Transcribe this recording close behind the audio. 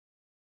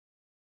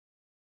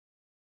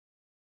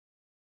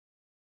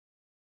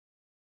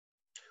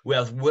We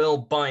have Will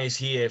Byers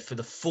here for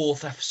the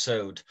fourth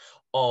episode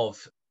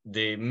of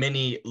the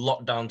mini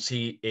lockdown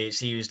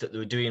series that they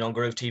were doing on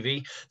Grove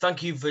TV.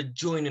 Thank you for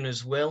joining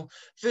us, Will.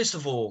 First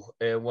of all,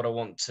 what I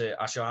want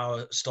to ask you, how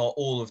I start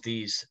all of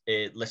these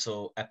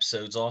little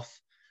episodes off.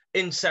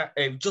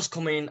 Just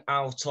coming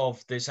out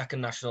of the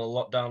second national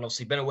lockdown,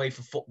 obviously been away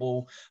for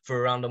football for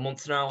around a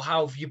month now.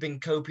 How have you been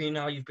coping?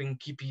 How you've been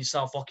keeping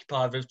yourself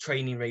occupied with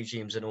training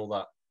regimes and all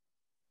that?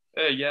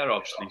 Yeah,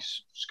 obviously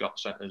Scott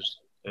sent us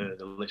the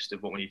list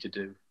of what we need to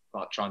do.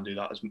 Like try and do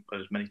that as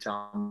many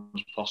times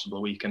as possible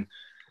a week. And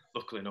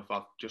luckily enough,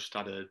 I've just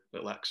had a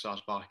little exercise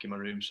bike in my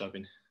room, so I've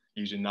been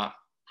using that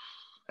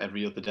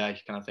every other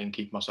day, kind of thing,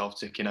 keep myself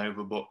ticking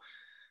over. But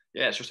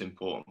yeah, it's just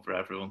important for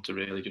everyone to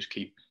really just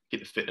keep the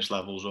fitness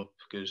levels up,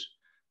 because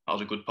that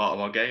was a good part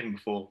of our game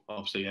before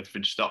obviously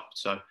everything stopped.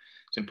 So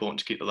it's important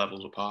to keep the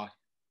levels up high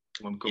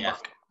when we come Yeah.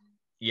 back.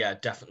 Yeah,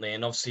 definitely.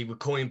 And obviously, we're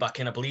coming back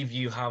in. I believe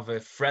you have a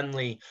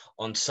friendly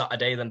on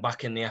Saturday, then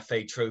back in the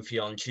FA Trophy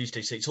on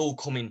Tuesday. So it's all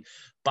coming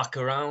back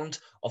around.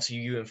 Obviously,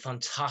 you were in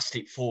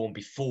fantastic form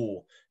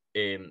before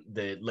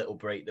the little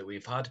break that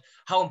we've had.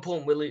 How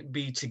important will it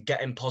be to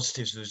get in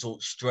positive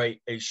results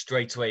straight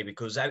away?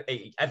 Because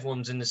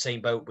everyone's in the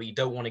same boat, but you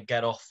don't want to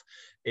get off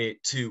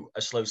to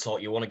a slow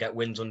start. You want to get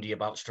wins under your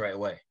belt straight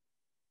away.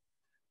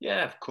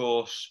 Yeah, of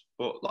course.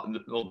 But like,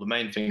 the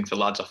main thing for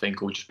lads, I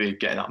think, will just be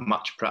getting that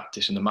match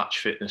practice and the match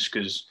fitness,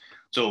 because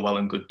it's all well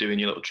and good doing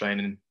your little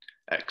training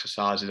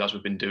exercises as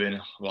we've been doing.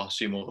 Well, I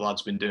assume all the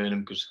lads have been doing them,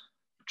 because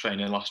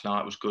training last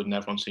night was good and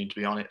everyone seemed to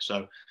be on it.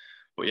 So,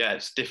 but yeah,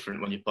 it's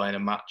different when you're playing a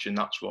match, and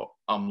that's what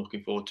I'm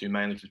looking forward to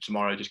mainly for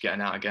tomorrow, just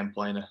getting out again,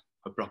 playing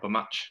a proper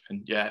match.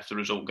 And yeah, if the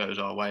result goes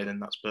our way,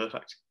 then that's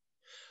perfect.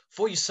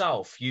 For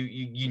yourself,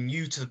 you're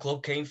new to the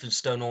club, came from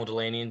Stone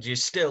Delaney, and you're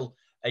still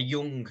a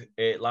young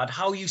lad.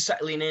 How are you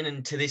settling in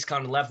into this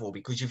kind of level?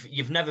 Because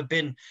you've never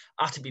been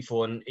at it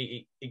before, and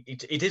it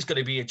is going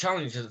to be a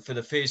challenge for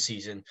the first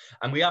season.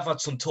 And we have had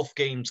some tough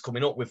games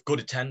coming up with good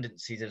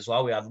attendances as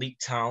well. We had Leek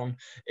Town,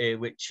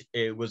 which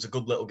was a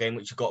good little game,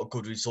 which we got a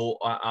good result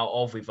out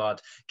of. We've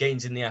had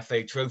games in the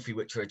FA Trophy,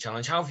 which are a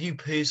challenge. How have you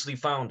personally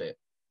found it?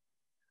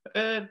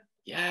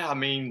 Yeah, I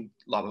mean,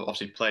 like I've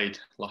obviously played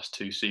last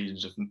two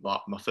seasons of like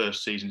my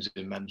first seasons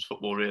in men's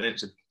football. Really,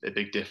 it's a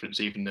big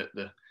difference even at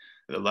the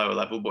lower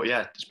level. But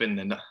yeah, it's been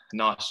a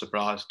nice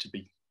surprise to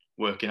be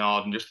working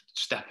hard, and just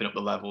stepping up the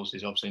levels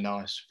is obviously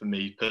nice for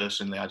me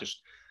personally. I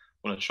just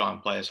want to try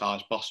and play as high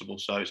as possible.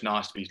 So it's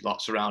nice to be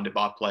like surrounded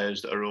by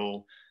players that are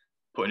all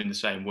putting in the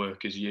same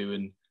work as you,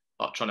 and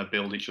like trying to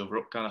build each other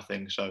up, kind of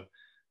thing. So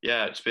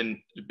yeah, it's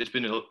been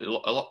a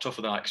lot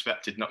tougher than I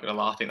expected. Not gonna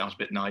lie, I think that was a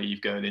bit naive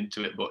going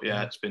into it, but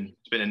yeah, it's been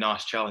a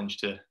nice challenge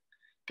to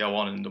go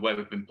on, and the way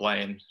we've been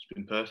playing, it's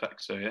been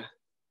perfect. So yeah.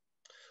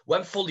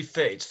 When fully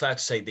fit, it's fair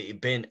to say that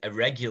you've been a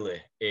regular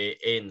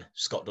in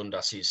Scott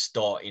Dundas'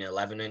 starting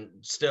 11, and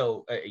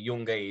still at a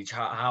young age.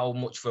 How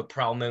much of a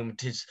proud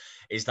moment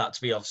is that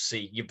to be?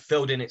 Obviously, you've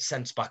filled in at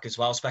centre back as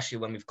well, especially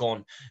when we've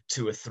gone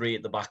to a three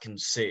at the back and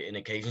sit in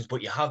occasions.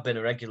 But you have been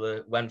a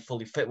regular when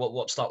fully fit.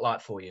 What's that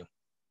like for you?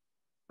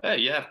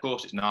 Yeah, of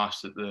course, it's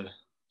nice that the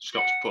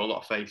Scots put a lot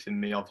of faith in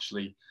me.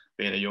 Obviously,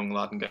 being a young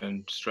lad and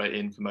going straight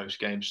in for most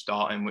games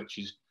starting, which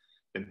has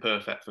been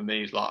perfect for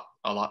me. It's like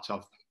I like to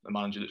have a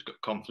manager that's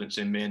got confidence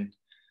in me, and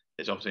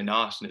it's obviously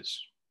nice, and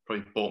it's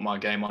probably brought my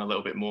game on a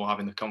little bit more,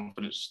 having the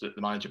confidence that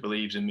the manager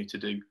believes in me to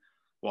do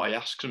what he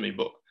asks of me.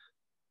 But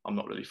I'm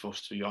not really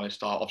fussed, to be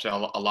honest. Obviously,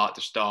 I like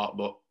to start,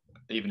 but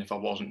even if I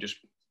wasn't, just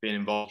being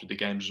involved with the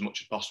games as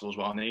much as possible is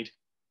what I need.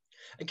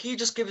 And can you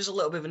just give us a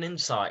little bit of an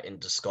insight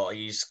into Scott?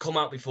 He's come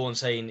out before and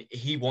saying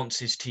he wants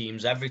his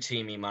teams, every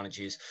team he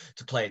manages,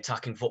 to play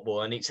attacking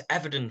football. And it's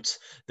evident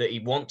that he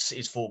wants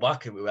his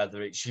fullback,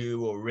 whether it's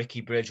you or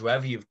Ricky Bridge,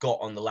 whoever you've got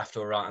on the left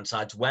or right hand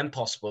sides, when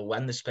possible,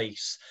 when the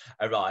space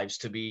arrives,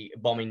 to be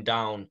bombing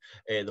down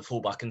the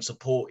fullback and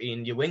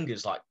supporting your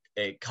wingers like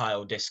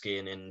Kyle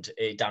Diskin and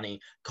Danny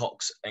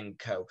Cox and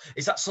co.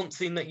 Is that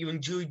something that you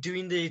enjoy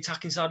doing, the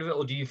attacking side of it,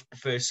 or do you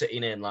prefer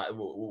sitting in? Like,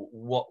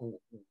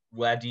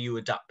 where do you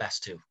adapt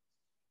best to?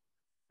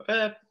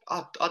 I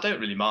don't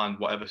really mind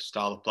whatever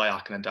style of play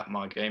I can adapt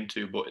my game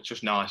to, but it's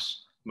just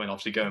nice. I mean,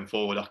 obviously going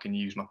forward, I can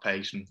use my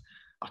pace and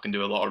I can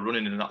do a lot of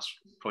running, and that's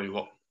probably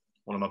what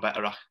one of my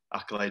better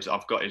accolades that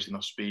I've got is my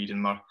speed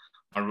and my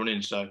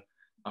running. So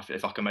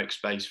if I can make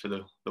space for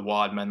the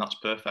wide men, that's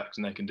perfect,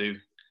 and they can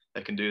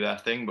do their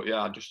thing. But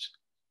yeah,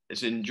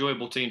 it's an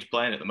enjoyable team to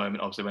play in at the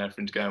moment. Obviously, when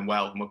everything's going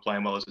well and we're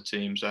playing well as a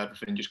team, so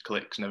everything just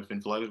clicks and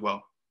everything flows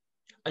well.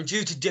 And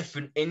due to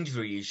different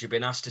injuries, you've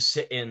been asked to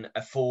sit in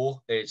a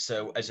four.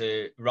 So as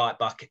a right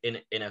back in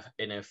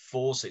a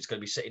four, so it's going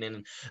to be sitting in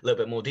a little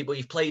bit more deep. But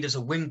you've played as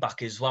a wing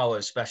back as well,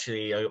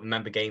 especially I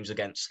remember games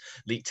against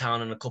Leek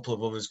Town and a couple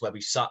of others where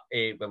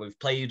where we've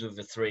played with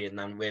the three, and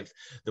then with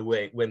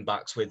the wing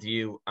backs with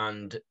you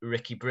and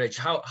Ricky Bridge.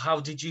 How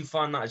did you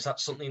find that? Is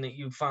that something that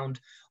you found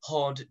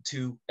hard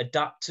to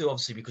adapt to?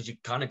 Obviously, because you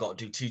kind of got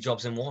to do two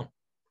jobs in one.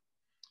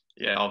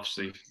 Yeah,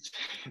 obviously,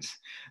 it's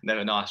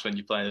never nice when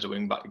you're playing as a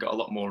wing back. You've got a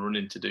lot more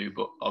running to do,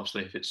 but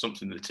obviously, if it's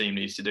something that the team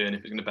needs to do and if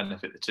it's going to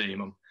benefit the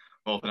team, I'm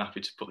more than happy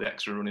to put the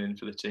extra running in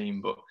for the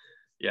team. But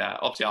yeah,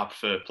 obviously, I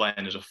prefer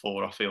playing as a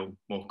four. I feel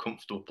more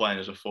comfortable playing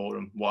as a four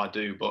and what I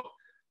do. But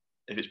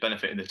if it's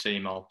benefiting the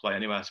team, I'll play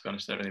anywhere. To be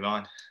honest, I don't really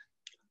mind.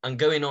 And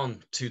going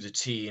on to the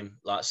team,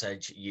 like I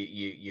said,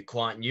 you're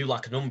quite new,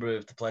 like a number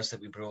of the players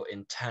that we brought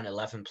in, 10,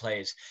 11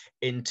 players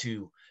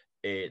into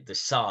the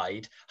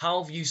side.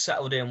 How have you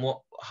settled in?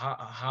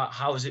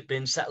 How has it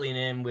been settling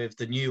in with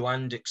the new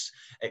and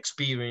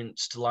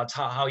experienced lads?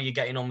 How are you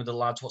getting on with the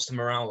lads? What's the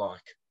morale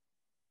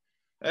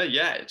like?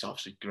 Yeah, it's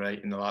obviously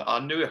great. You know, I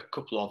knew a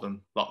couple of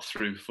them like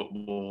through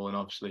football, and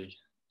obviously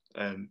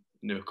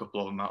knew a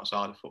couple of them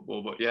outside of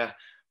football. But yeah,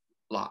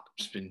 like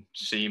it's been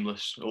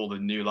seamless. All the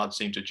new lads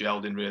seem to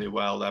gelled in really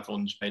well.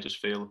 Everyone's made us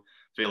feel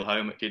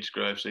home at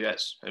Kidsgrove. So yeah,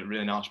 it's a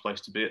really nice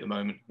place to be at the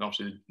moment. And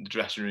obviously the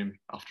dressing room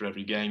after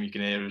every game, you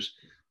can hear us.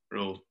 We're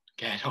all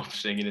getting up,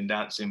 singing and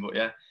dancing. But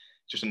yeah,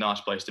 it's just a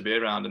nice place to be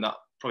around. And that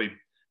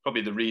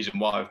probably the reason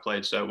why I've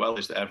played so well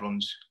is that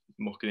everyone's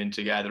mucking in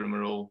together and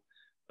we're all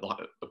like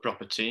a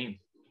proper team.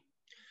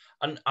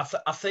 And I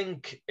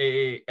think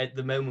at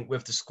the moment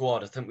with the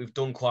squad, I think we've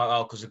done quite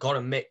well because we've got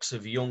a mix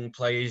of young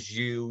players,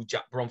 you,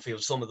 Jack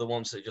Bromfield, some of the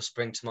ones that just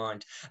spring to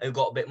mind. And we've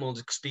got a bit more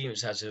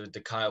experience as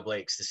the Kyle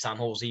Blakes, the Sam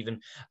Halls,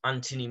 even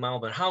Anthony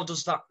Malbon. How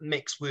does that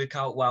mix work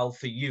out well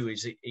for you?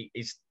 Is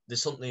there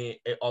something,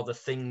 are the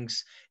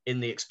things in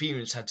the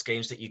experience heads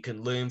games that you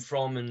can learn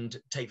from and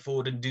take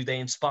forward? And do they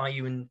inspire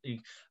you? And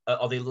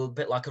are they a little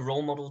bit like a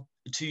role model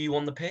to you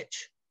on the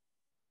pitch?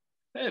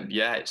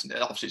 Yeah,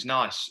 it's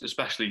nice,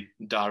 especially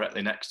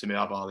directly next to me.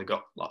 I've either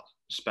got like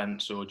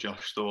Spence or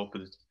Josh Thorpe,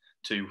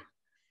 two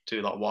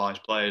like wise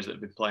players that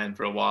have been playing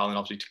for a while, and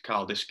obviously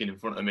Carl Diskin in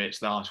front of me.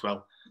 It's nice.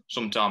 Well,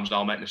 sometimes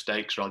I'll make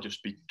mistakes, or I'll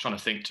just be trying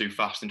to think too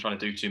fast and trying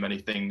to do too many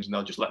things, and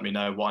they'll just let me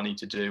know what I need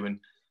to do, and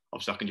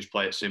obviously I can just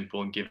play it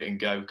simple and give it and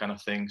go kind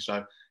of thing.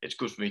 So it's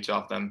good for me to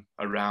have them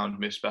around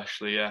me,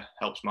 especially. Yeah,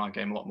 helps my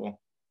game a lot more.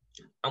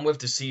 And with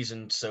the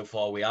season so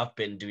far, we have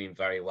been doing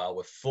very well.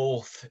 We're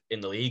fourth in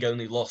the league,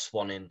 only lost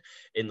one in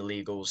the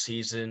league all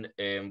season.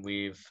 And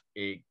we've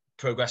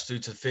progressed through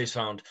to the first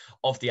round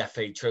of the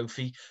FA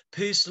Trophy.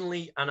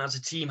 Personally, and as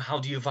a team, how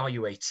do you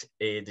evaluate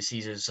the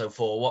season so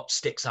far? What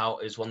sticks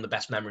out as one of the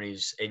best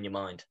memories in your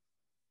mind?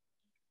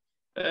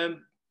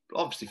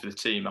 Obviously, for the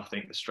team, I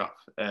think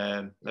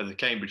the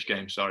Cambridge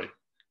game, sorry,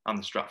 and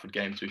the Stratford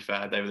game. To be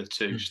fair, they were the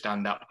two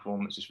standout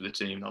performances for the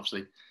team.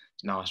 Obviously,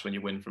 it's nice when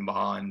you win from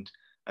behind,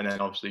 and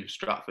then obviously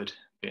Stratford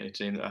being a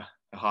team at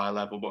a higher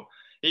level. But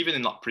even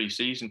in that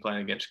pre-season,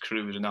 playing against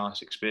Crewe was a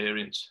nice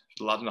experience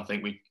for the lads, and I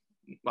think we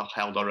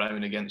held our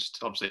own against.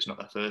 Obviously, it's not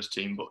their first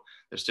team, but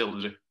there's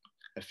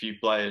a few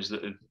players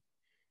that have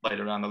played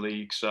around the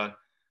league. So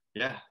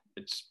yeah,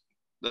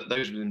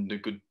 those have been the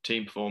good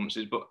team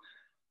performances, but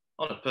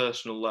on a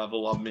personal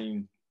level, I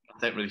mean, I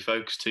don't really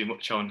focus too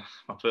much on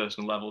my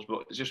personal levels,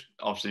 but it's just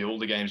obviously all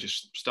the games,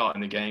 just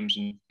starting the games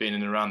and being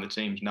in and around the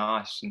team's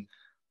nice. And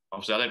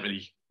obviously, I don't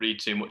really read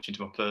too much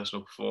into my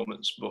personal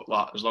performance, but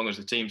like as long as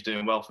the team's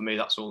doing well for me,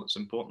 that's all that's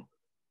important.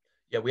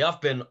 Yeah, we have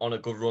been on a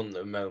good run at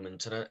the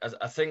moment, and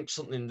I think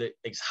something that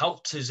has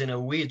helped us in a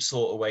weird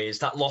sort of way is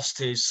that loss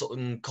to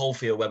Sutton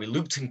Coldfield, where we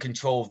looked in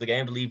control of the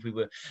game. I believe we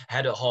were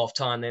ahead at half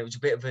time. There was a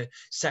bit of a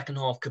second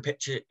half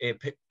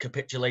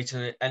capitulation,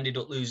 and it ended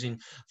up losing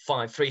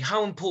 5-3.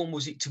 How important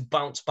was it to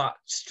bounce back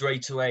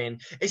straight away?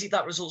 And is it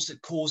that results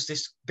that caused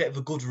this bit of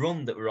a good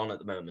run that we're on at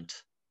the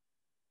moment?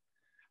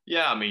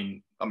 Yeah, I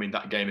mean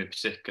that game in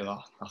particular,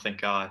 I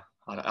think I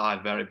had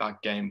a very bad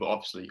game, but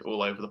obviously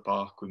all over the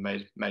park we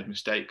made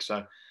mistakes.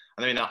 So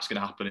I mean that's going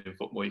to happen in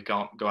football. You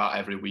can't go out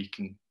every week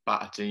and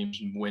batter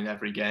teams and win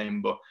every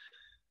game. But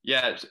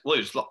yeah, it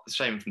was the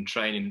same from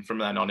training. From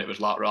then on, it was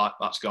like, right,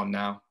 that's gone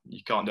now.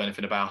 You can't do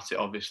anything about it,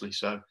 obviously.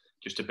 So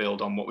just to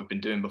build on what we've been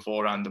doing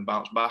beforehand and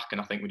bounce back,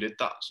 and I think we did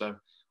that. So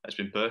it's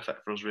been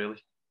perfect for us, really.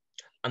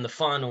 And the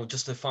final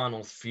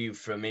few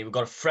from me. We've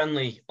got a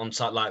friendly on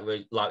site, like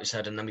we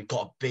said, and then we've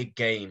got a big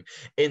game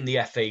in the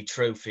FA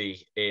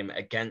Trophy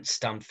against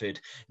Stamford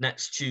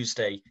next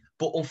Tuesday.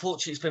 But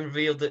unfortunately, it's been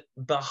revealed that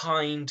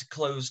behind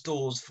closed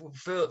doors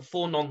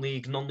for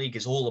non-league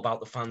is all about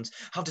the fans.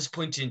 How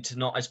disappointing to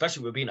not,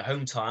 especially we've been at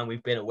home time,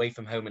 we've been away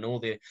from home in all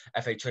the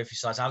FA Trophy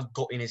sides. How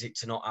gutting is it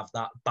to not have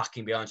that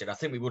backing behind it? I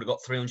think we would have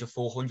got 300,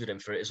 400 in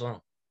for it as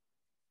well.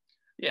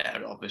 Yeah,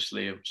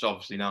 obviously, it's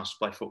obviously nice to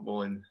play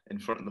football in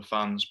front of the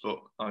fans, but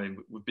I mean,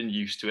 we've been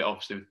used to it,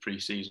 obviously, with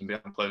pre-season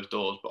behind closed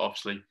doors, but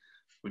obviously,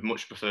 we'd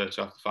much prefer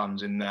to have the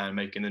fans in there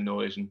making the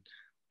noise, and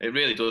it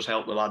really does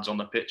help the lads on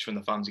the pitch when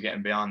the fans are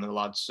getting behind the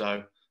lads.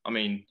 So, I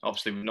mean,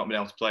 obviously, we've not been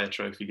able to play a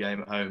trophy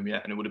game at home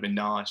yet, and it would have been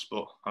nice,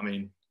 but I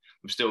mean,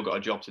 we've still got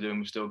a job to do, and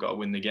we've still got to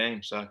win the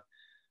game. So,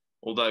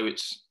 although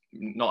it's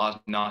not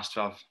as nice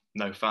to have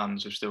no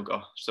fans, we've still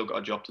got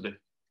a job to do.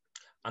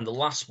 And the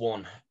last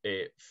one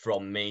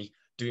from me,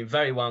 doing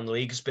very well in the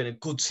league. It's been a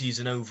good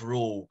season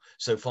overall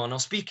so far. Now,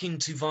 speaking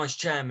to Vice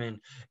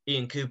Chairman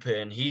Ian Cooper,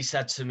 and he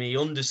said to me,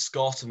 under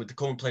Scott and with the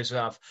current players we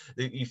have,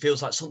 that he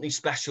feels like something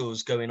special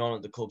is going on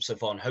at the club so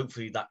far, and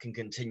hopefully that can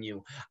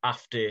continue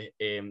after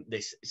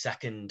the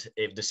second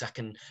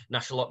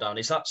national lockdown.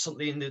 Is that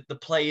something that the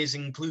players,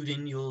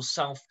 including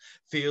yourself,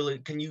 feel?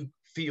 Can you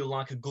feel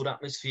like a good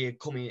atmosphere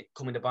coming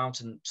about,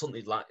 and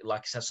something like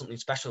I said, something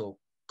special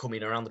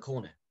coming around the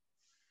corner?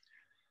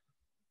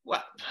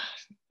 Well,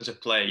 as a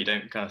player, you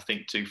don't kind of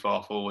think too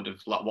far forward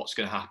of like what's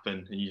going to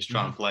happen, and you just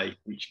try and play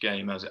each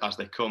game as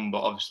they come.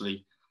 But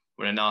obviously,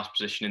 we're in a nice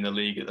position in the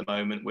league at the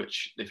moment.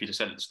 Which, if you'd have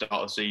said at the start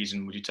of the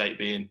season, would you take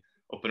being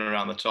up and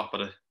around the top? I'd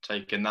have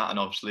taken that. And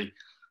obviously,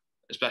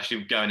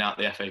 especially going out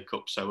the FA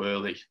Cup so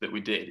early that we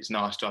did, it's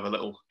nice to have a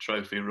little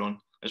trophy run.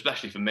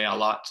 Especially for me, I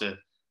like to.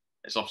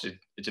 It's obviously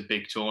it's a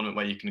big tournament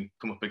where you can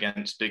come up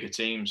against bigger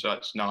teams, so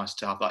it's nice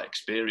to have that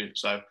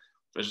experience. So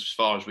as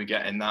far as we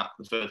get in that,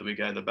 the further we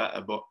go, the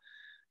better. But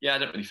yeah, I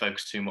don't really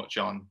focus too much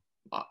on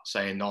like,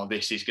 saying, "No,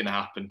 this is going to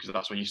happen," because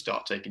that's when you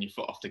start taking your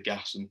foot off the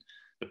gas and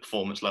the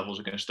performance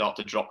levels are going to start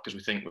to drop because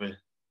we think we're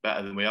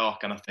better than we are,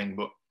 kind of thing.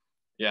 But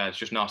yeah, it's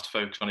just nice to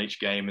focus on each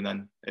game, and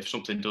then if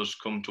something does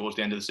come towards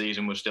the end of the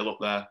season, we're still up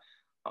there.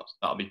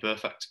 That'll be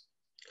perfect.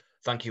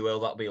 Thank you, Will.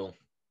 That'll be all.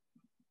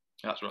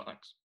 That's right.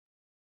 Thanks.